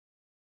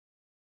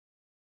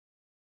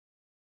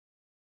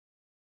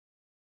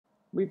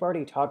We've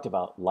already talked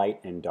about light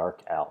and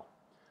dark L.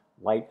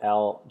 Light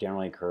L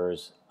generally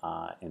occurs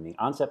in the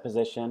onset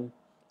position,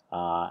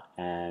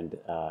 and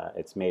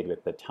it's made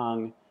with the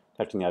tongue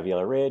touching the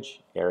alveolar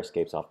ridge. Air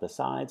escapes off the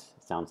sides.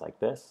 It sounds like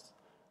this.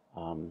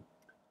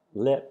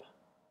 Lip,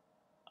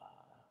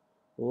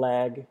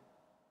 leg.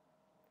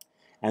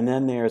 And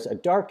then there's a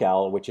dark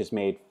L, which is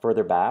made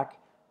further back,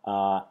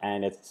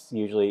 and it's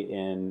usually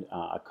in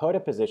a coda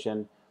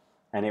position,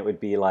 and it would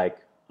be like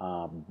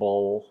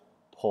bull,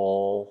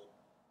 pull,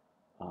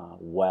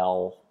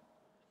 well,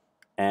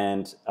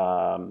 and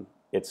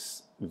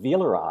it's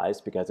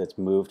velarized because it's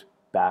moved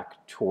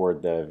back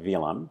toward the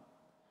velum,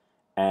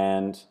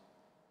 and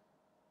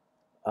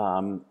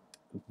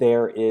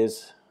there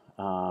is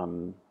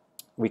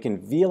we can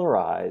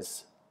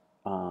velarize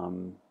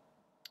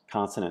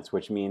consonants,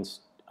 which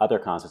means other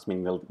consonants,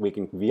 meaning that we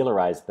can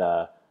velarize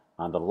the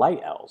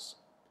light L's,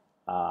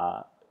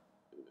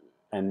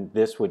 and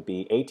this would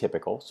be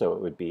atypical, so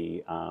it would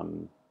be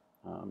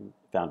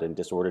found in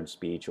disordered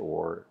speech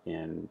or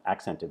in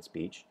accented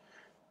speech.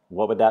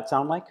 What would that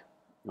sound like?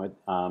 It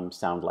would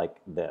sound like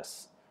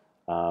this.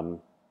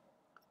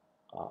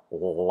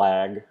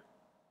 Leg,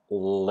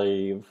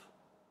 leave,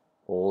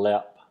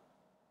 lip.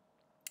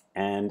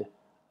 And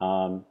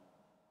I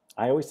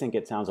always think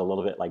it sounds a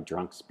little bit like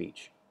drunk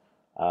speech.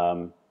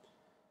 The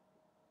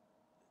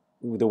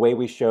way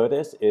we show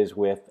this is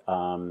with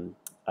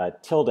a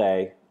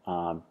tilde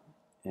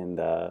in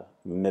the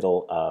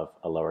middle of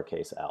a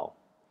lowercase l.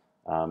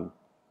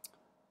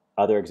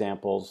 Other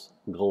examples: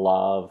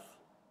 glove,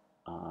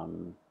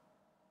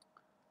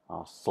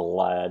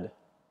 sled,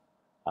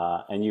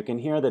 and you can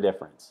hear the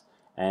difference.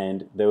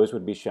 And those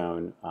would be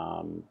shown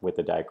with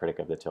the diacritic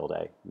of the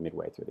tilde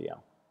midway through the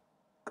L.